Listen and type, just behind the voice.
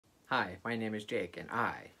Hi, my name is Jake, and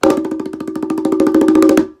I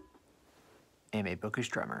am a bookish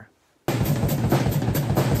drummer.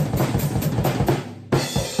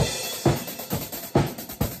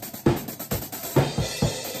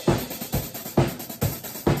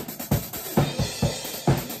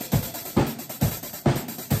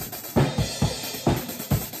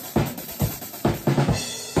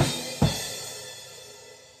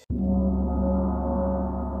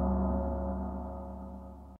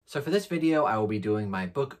 So for this video, I will be doing my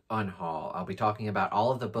book unhaul. I'll be talking about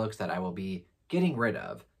all of the books that I will be getting rid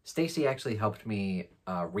of. Stacy actually helped me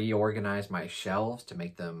reorganize my shelves to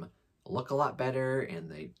make them look a lot better,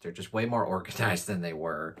 and they're just way more organized than they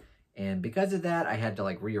were. And because of that, I had to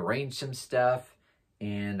like rearrange some stuff,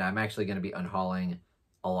 and I'm actually going to be unhauling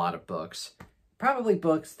a lot of books. Probably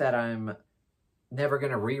books that I'm never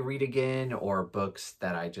going to reread again, or books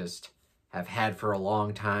that I just have had for a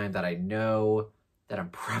long time that I know that I'm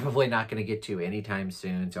probably not going to get to anytime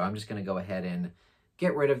soon. So I'm just going to go ahead and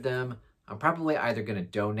get rid of them. I'm probably either going to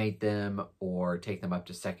donate them or take them up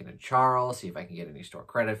to Second and Charles, see if I can get any store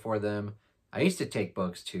credit for them. I used to take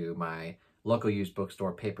books to my local used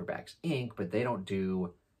bookstore, Paperbacks Inc., but they don't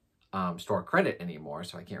do store credit anymore,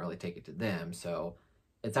 so I can't really take it to them. So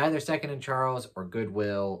it's either Second and Charles or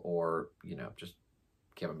Goodwill, or, you know, just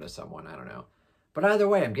give them to someone. I don't know. But either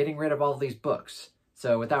way, I'm getting rid of all of these books.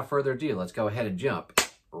 So without further ado, let's go ahead and jump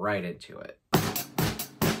right into it.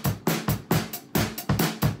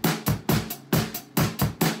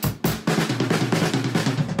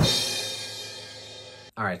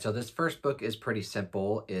 All right, so this first book is pretty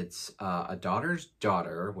simple. It's A Daughter's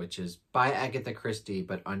Daughter, which is by Agatha Christie,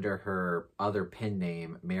 but under her other pen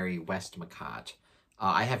name, Mary Westmacott.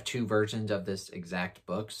 I have two versions of this exact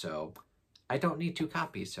book, so I don't need two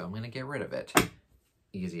copies, so I'm going to get rid of it.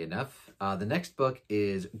 Easy enough. The next book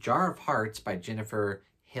is Jar of Hearts by Jennifer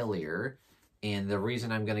Hillier. And the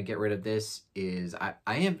reason I'm going to get rid of this is I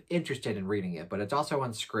am interested in reading it, but it's also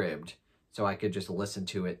on Scribd, so I could just listen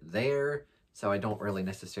to it there. So I don't really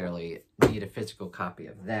necessarily need a physical copy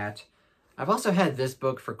of that. I've also had this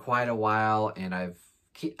book for quite a while, and I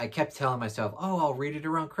kept telling myself, oh, I'll read it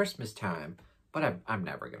around Christmas time. But I'm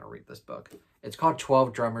never going to read this book. It's called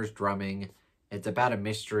 12 Drummers Drumming. It's about a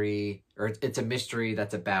mystery, or it's a mystery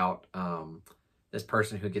that's about this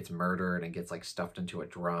person who gets murdered and gets like stuffed into a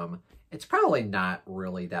drum. It's probably not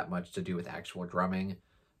really that much to do with actual drumming,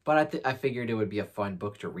 but I figured it would be a fun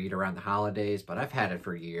book to read around the holidays, but I've had it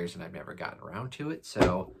for years and I've never gotten around to it,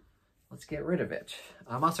 so let's get rid of it.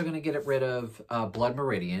 I'm also going to get rid of Blood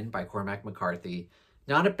Meridian by Cormac McCarthy.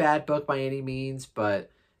 Not a bad book by any means,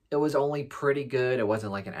 but it was only pretty good. It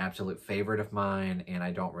wasn't like an absolute favorite of mine, and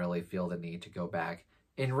I don't really feel the need to go back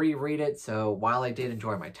and reread it. So while I did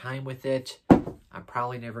enjoy my time with it, I'm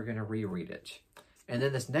probably never going to reread it. And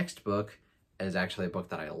then this next book is actually a book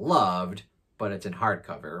that I loved, but it's in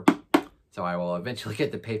hardcover, so I will eventually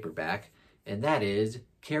get the paperback, and that is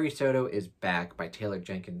Carrie Soto is Back by Taylor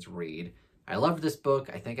Jenkins Reid. I loved this book.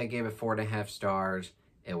 I think I gave it 4.5 stars.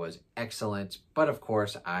 It was excellent, but of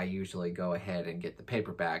course, I usually go ahead and get the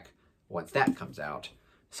paperback once that comes out.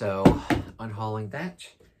 So, unhauling that.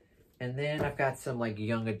 And then I've got some like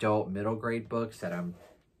young adult middle grade books that I'm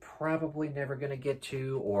probably never going to get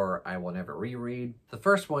to, or I will never reread. The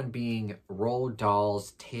first one being Roald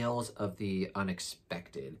Dahl's Tales of the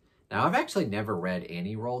Unexpected. Now, I've actually never read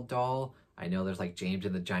any Roald Dahl. I know there's like James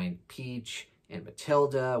and the Giant Peach and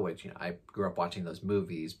Matilda, which, you know, I grew up watching those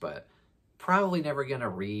movies, but probably never gonna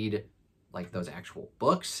read like those actual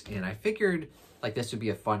books, and I figured like this would be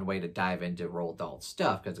a fun way to dive into Roald Dahl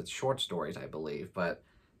stuff because it's short stories, I believe, but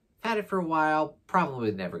had it for a while, probably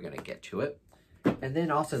never gonna get to it. And then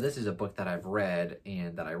also this is a book that I've read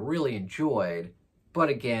and that I really enjoyed, but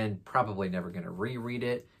again, probably never gonna reread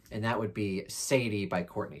it, and that would be Sadie by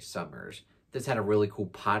Courtney Summers. This had a really cool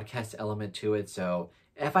podcast element to it, so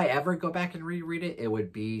if I ever go back and reread it, it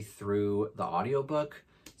would be through the audiobook.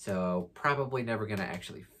 So probably never going to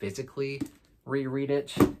actually physically reread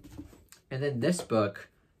it. And then this book,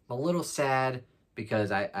 I'm a little sad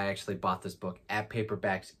because I actually bought this book at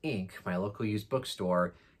Paperbacks Inc., my local used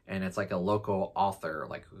bookstore, and it's like a local author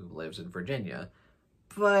like who lives in Virginia,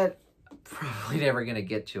 but probably never going to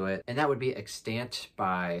get to it. And that would be Extant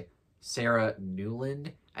by Sarah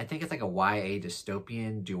Newland. I think it's like a YA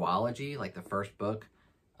dystopian duology, like the first book.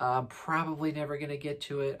 Probably never going to get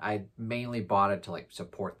to it. I mainly bought it to like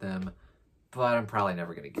support them, but I'm probably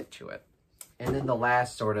never going to get to it. And then the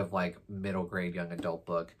last sort of like middle grade young adult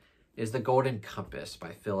book is The Golden Compass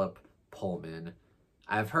by Philip Pullman.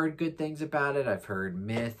 I've heard good things about it. I've heard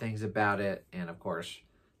meh things about it. And of course,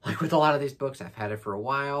 like with a lot of these books, I've had it for a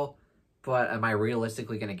while, but am I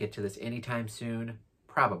realistically going to get to this anytime soon?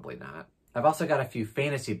 Probably not. I've also got a few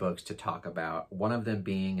fantasy books to talk about, one of them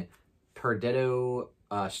being Perdido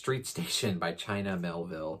Street Station by China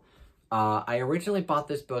Melville. I originally bought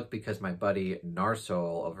this book because my buddy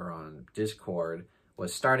Narsol over on Discord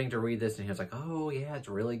was starting to read this, and he was like, oh yeah, it's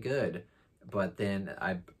really good. But then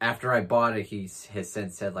after I bought it, he has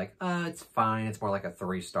since said like, it's fine. It's more like a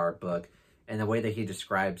 3-star book. And the way that he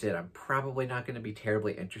describes it, I'm probably not going to be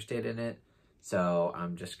terribly interested in it. So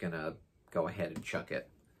I'm just going to go ahead and chuck it.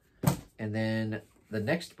 And then the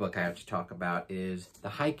next book I have to talk about is The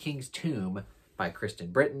High King's Tomb by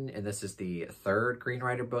Kristen Britton. And this is the 3rd Green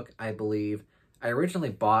Rider book, I believe. I originally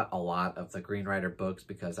bought a lot of the Green Rider books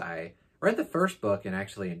because I read the first book and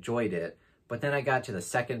actually enjoyed it. But then I got to the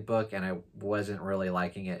 2nd book and I wasn't really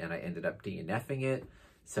liking it, and I ended up DNFing it.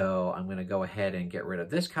 So I'm going to go ahead and get rid of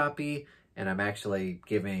this copy, and I'm actually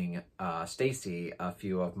giving Stacy a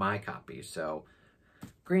few of my copies. So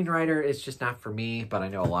Green Rider is just not for me, but I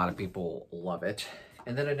know a lot of people love it.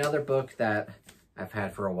 And then another book that I've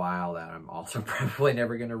had for a while that I'm also probably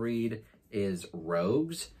never going to read is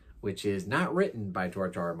Rogues, which is not written by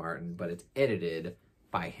George R. R. Martin, but it's edited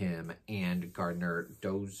by him and Gardner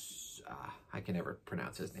I can never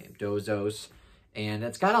pronounce his name, Dozos. And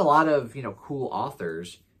it's got a lot of, cool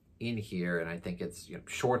authors in here. And I think it's,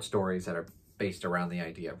 short stories that are based around the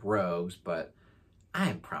idea of rogues, but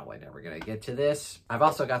I'm probably never going to get to this. I've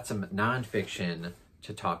also got some nonfiction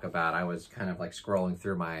to talk about. I was kind of like scrolling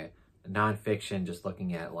through my nonfiction, just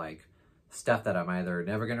looking at like stuff that I'm either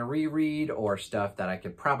never going to reread or stuff that I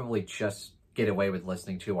could probably just get away with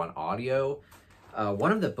listening to on audio.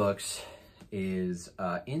 One of the books is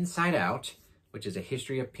Inside Out, which is a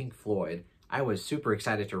history of Pink Floyd. I was super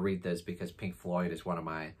excited to read this because Pink Floyd is one of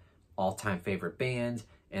my all-time favorite bands,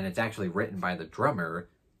 and it's actually written by the drummer,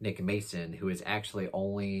 Nick Mason, who is actually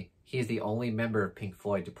he's the only member of Pink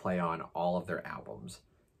Floyd to play on all of their albums.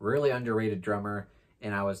 Really underrated drummer,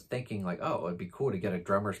 and I was thinking like, oh, it'd be cool to get a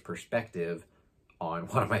drummer's perspective on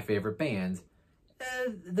one of my favorite bands.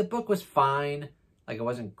 The book was fine. Like, it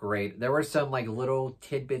wasn't great. There were some like little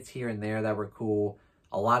tidbits here and there that were cool.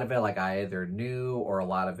 A lot of it, like, I either knew or a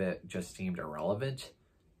lot of it just seemed irrelevant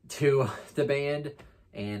to the band.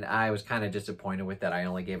 And I was kind of disappointed with that. I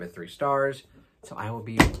only gave it 3 stars. So I will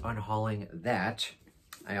be unhauling that.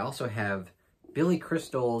 I also have Billy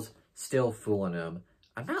Crystal's Still Foolin' 'Em.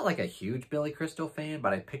 I'm not like a huge Billy Crystal fan,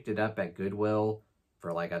 but I picked it up at Goodwill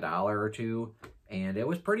for like $1 or $2. And it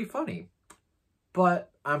was pretty funny.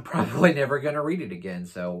 But I'm probably never going to read it again.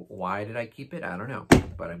 So why did I keep it? I don't know.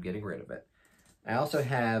 But I'm getting rid of it. I also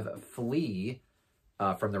have Flea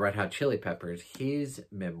from the Red Hot Chili Peppers, his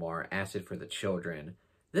memoir, Acid for the Children.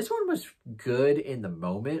 This one was good in the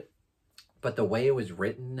moment, but the way it was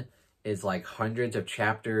written is like hundreds of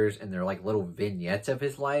chapters, and they're like little vignettes of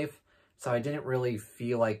his life. So I didn't really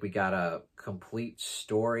feel like we got a complete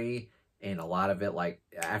story, and a lot of it, like,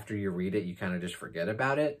 after you read it, you kind of just forget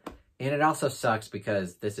about it. And it also sucks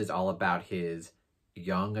because this is all about his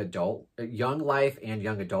young life and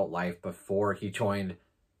young adult life before he joined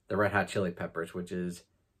the Red Hot Chili Peppers, which is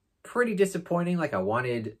pretty disappointing. Like, I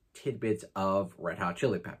wanted tidbits of Red Hot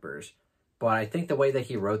Chili Peppers, but I think the way that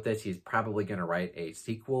he wrote this, he's probably going to write a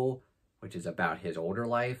sequel, which is about his older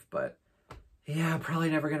life. But yeah, I'm probably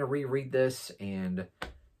never going to reread this, and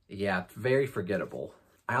yeah, very forgettable.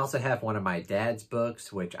 I also have one of my dad's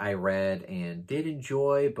books, which I read and did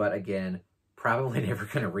enjoy, but again, probably never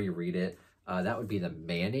going to reread it. That would be The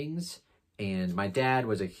Mannings. And my dad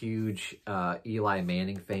was a huge Eli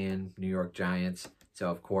Manning fan, New York Giants. So,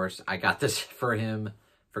 of course, I got this for him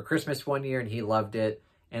for Christmas one year, and he loved it.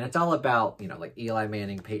 And it's all about, like Eli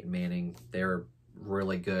Manning, Peyton Manning. They're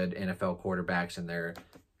really good NFL quarterbacks, and their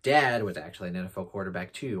dad was actually an NFL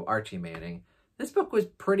quarterback too, Archie Manning. This book was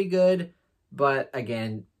pretty good, but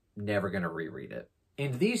again, never going to reread it.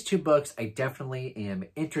 And these 2 books, I definitely am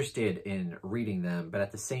interested in reading them, but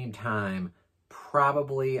at the same time,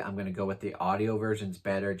 probably I'm going to go with the audio versions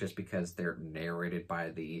better just because they're narrated by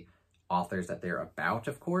the authors that they're about,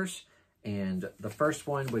 of course. And the first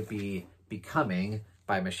one would be Becoming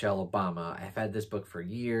by Michelle Obama. I've had this book for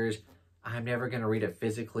years. I'm never going to read it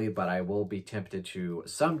physically, but I will be tempted to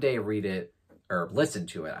someday read it or listen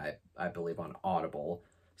to it, I believe, on Audible.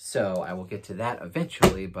 So I will get to that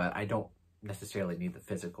eventually, but I don't necessarily need the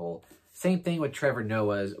physical. Same thing with Trevor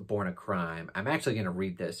Noah's Born a Crime. I'm actually going to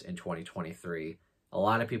read this in 2023. A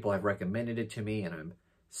lot of people have recommended it to me, and I'm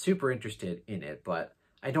super interested in it, but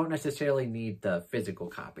I don't necessarily need the physical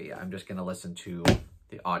copy. I'm just going to listen to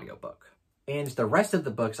the audiobook. And the rest of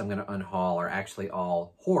the books I'm going to unhaul are actually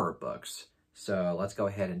all horror books. So let's go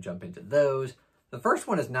ahead and jump into those. The first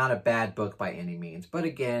one is not a bad book by any means, but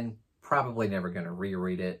again, probably never going to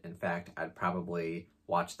reread it. In fact, I'd probably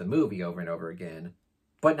watch the movie over and over again,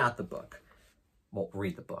 but not the book. Well,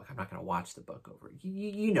 read the book. I'm not going to watch the book over.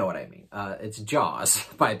 You know what I mean. It's Jaws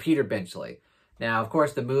by Peter Benchley. Now, of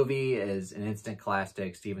course, the movie is an instant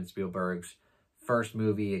classic. Steven Spielberg's first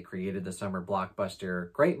movie. It created the summer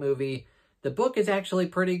blockbuster. Great movie. The book is actually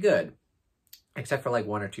pretty good, except for like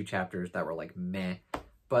 1 or 2 chapters that were like meh.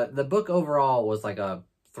 But the book overall was like a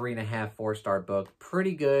 3.5, 4-star book.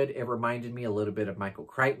 Pretty good. It reminded me a little bit of Michael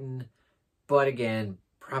Crichton. But again,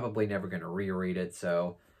 probably never going to reread it.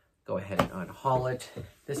 So go ahead and unhaul it.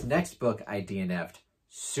 This next book I DNF'd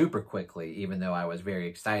super quickly, even though I was very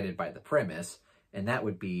excited by the premise. And that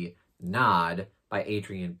would be Nod by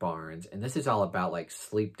Adrian Barnes. And this is all about like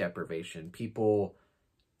sleep deprivation. People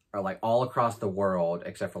are like all across the world,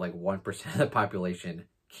 except for like 1% of the population,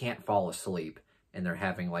 can't fall asleep. And they're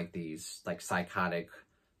having like these like psychotic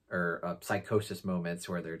or psychosis moments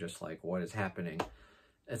where they're just like, what is happening?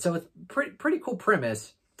 And so it's pretty cool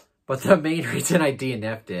premise. But the main reason I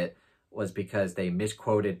DNF'd it was because they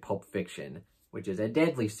misquoted Pulp Fiction, which is a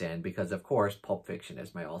deadly sin because, of course, Pulp Fiction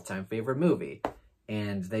is my all-time favorite movie.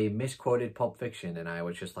 And they misquoted Pulp Fiction, and I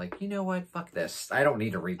was just like, you know what? Fuck this. I don't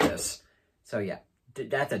need to read this. So yeah,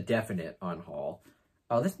 that's a definite unhaul.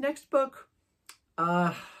 This next book,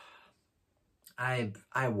 I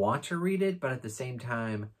want to read it, but at the same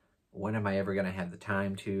time, when am I ever going to have the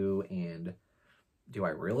time to? And do I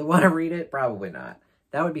really want to read it? Probably not.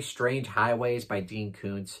 That would be Strange Highways by Dean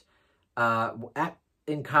Koontz.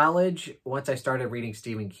 In college, once I started reading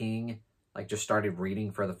Stephen King, like just started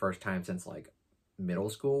reading for the first time since like middle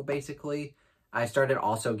school, basically, I started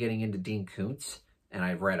also getting into Dean Koontz, and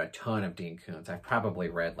I've read a ton of Dean Koontz. I've probably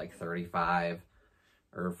read like 35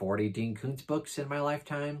 or 40 Dean Koontz books in my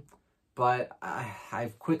lifetime. But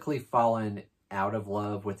I've quickly fallen out of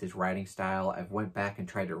love with his writing style. I've went back and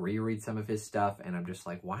tried to reread some of his stuff, and I'm just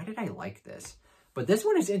like, why did I like this? But this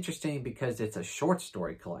one is interesting because it's a short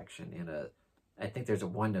story collection, and I think there's a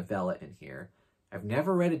 1 novella in here. I've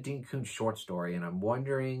never read a Dean Koontz short story, and I'm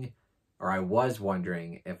wondering, or I was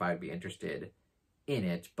wondering, if I'd be interested in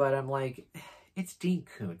it. But I'm like, it's Dean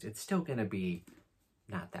Koontz. It's still going to be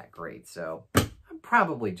not that great, so I'm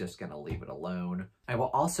probably just going to leave it alone. I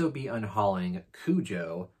will also be unhauling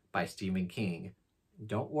Cujo by Stephen King.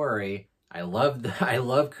 Don't worry, I love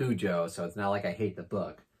Cujo, so it's not like I hate the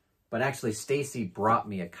book. But actually, Stacy brought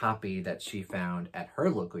me a copy that she found at her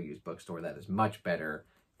local used bookstore that is much better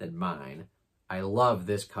than mine. I love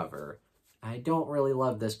this cover. I don't really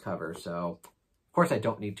love this cover, so of course I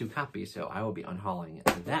don't need 2 copies, so I will be unhauling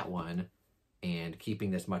that one and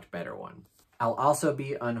keeping this much better one. I'll also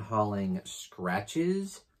be unhauling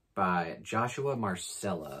Scratches by Joshua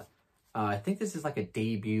Marcella. I think this is like a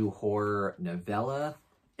debut horror novella.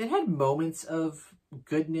 It had moments of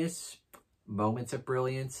goodness, moments of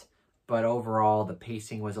brilliance, but overall the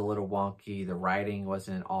pacing was a little wonky. The writing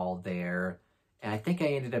wasn't all there. And I think I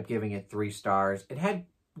ended up giving it 3 stars. It had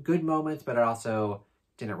good moments, but it also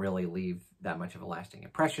didn't really leave that much of a lasting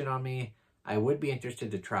impression on me. I would be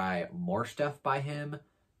interested to try more stuff by him,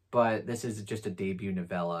 but this is just a debut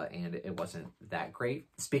novella, and it wasn't that great.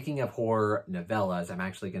 Speaking of horror novellas, I'm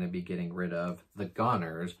actually going to be getting rid of The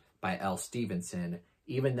Goners by L. Stevenson.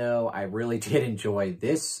 Even though I really did enjoy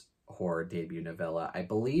this horror debut novella, I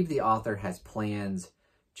believe the author has plans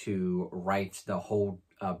to write the whole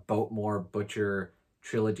Boatmore Butcher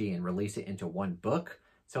trilogy and release it into 1 book.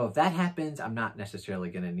 So if that happens, I'm not necessarily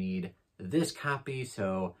going to need this copy,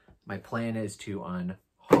 so my plan is to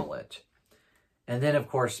unhaul it. And then, of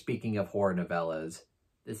course, speaking of horror novellas,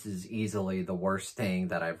 this is easily the worst thing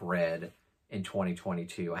that I've read in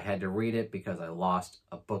 2022. I had to read it because I lost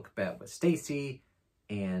a book bet with Stacy,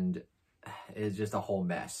 and it's just a whole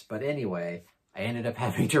mess. But anyway, I ended up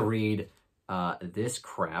having to read this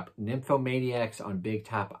crap, Nymphomaniacs on Big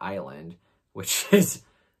Top Island, which is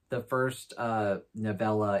the first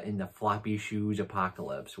novella in the Floppy Shoes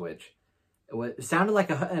Apocalypse, which sounded like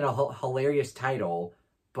a hilarious title,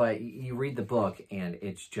 but you read the book and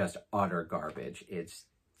it's just utter garbage. It's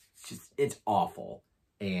awful.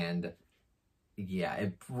 And yeah,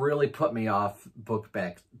 it really put me off book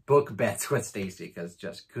bets with Stacy, because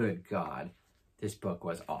just, good God, this book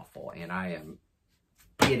was awful, and I am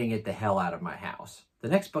getting it the hell out of my house. The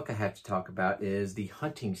next book I have to talk about is The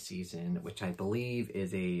Hunting Season, which I believe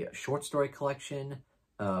is a short story collection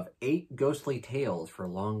of 8 ghostly tales for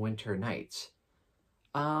long winter nights.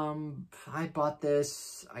 I bought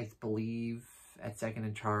this, I believe, at Second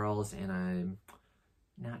and Charles, and I'm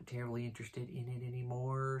not terribly interested in it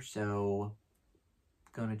anymore, so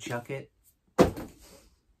gonna chuck it.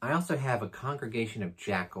 I also have A Congregation of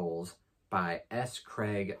Jackals by S.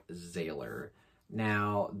 Craig Zahler.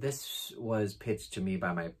 Now, this was pitched to me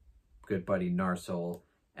by my good buddy Narsel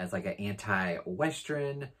as like an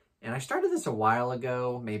anti-Western. And I started this a while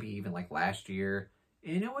ago, maybe even like last year.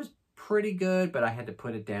 And it was pretty good, but I had to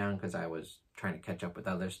put it down because I was trying to catch up with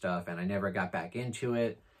other stuff and I never got back into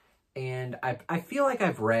it. And I feel like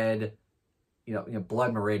I've read, you know,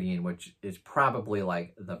 Blood Meridian, which is probably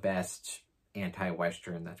like the best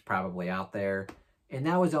anti-Western that's probably out there. And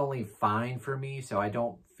that was only fine for me, so I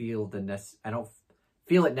don't feel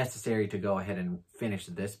it necessary to go ahead and finish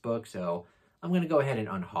this book. So I'm going to go ahead and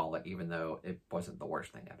unhaul it, even though it wasn't the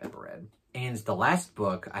worst thing I've ever read. And the last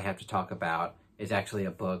book I have to talk about is actually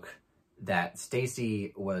a book that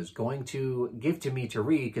Stacy was going to give to me to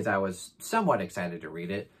read because I was somewhat excited to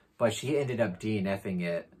read it, but she ended up DNFing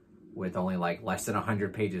it with only like less than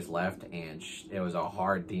 100 pages left, and it was a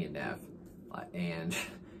hard DNF. And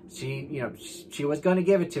she was going to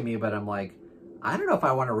give it to me, but I'm like, I don't know if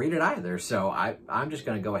I want to read it either, so I'm just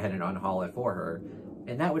going to go ahead and unhaul it for her.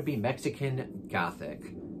 And that would be Mexican Gothic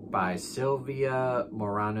by Sylvia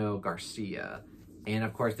Morano Garcia. And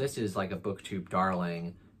of course, this is like a BookTube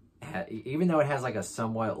darling. Even though it has like a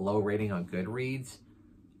somewhat low rating on Goodreads,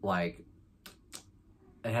 like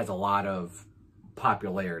it has a lot of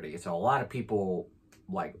popularity. So a lot of people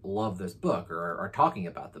like love this book or are talking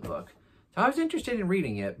about the book. So I was interested in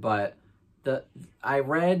reading it, but I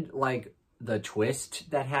read like the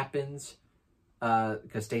twist that happens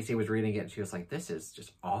because Stacy was reading it and she was like, this is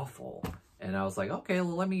just awful. And I was like, okay,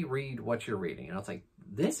 well, let me read what you're reading. And I was like,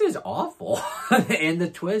 this is awful. And the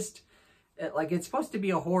twist, it's supposed to be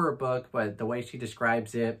a horror book, but the way she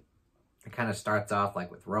describes it, it kind of starts off like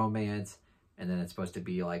with romance, and then it's supposed to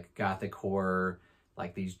be like Gothic horror,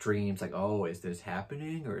 like these dreams, like, oh, is this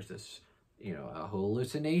happening? Or is this, you know, a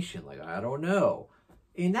hallucination? Like, I don't know.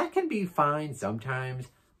 And that can be fine sometimes,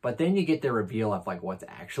 but then you get the reveal of like what's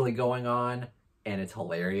actually going on, and it's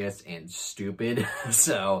hilarious and stupid.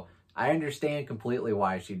 So I understand completely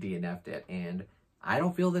why she DNF'd it, and I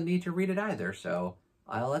don't feel the need to read it either. So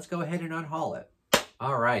let's go ahead and unhaul it.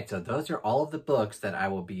 All right, so those are all of the books that I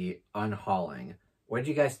will be unhauling. What did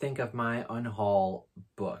you guys think of my unhaul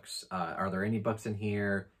books? Are there any books in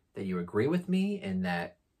here that you agree with me and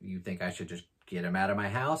that you think I should just get them out of my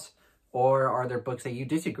house? Or are there books that you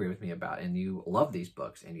disagree with me about and you love these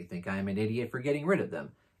books and you think I'm an idiot for getting rid of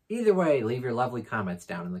them? Either way, leave your lovely comments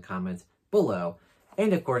down in the comments below.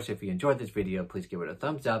 And of course, if you enjoyed this video, please give it a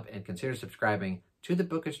thumbs up and consider subscribing to the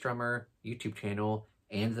Book Astronomer YouTube channel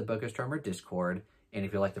and the Book Astronomer Discord. And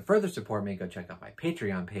if you'd like to further support me, go check out my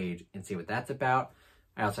Patreon page and see what that's about.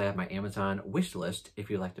 I also have my Amazon wish list if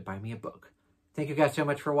you'd like to buy me a book. Thank you guys so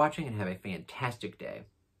much for watching and have a fantastic day.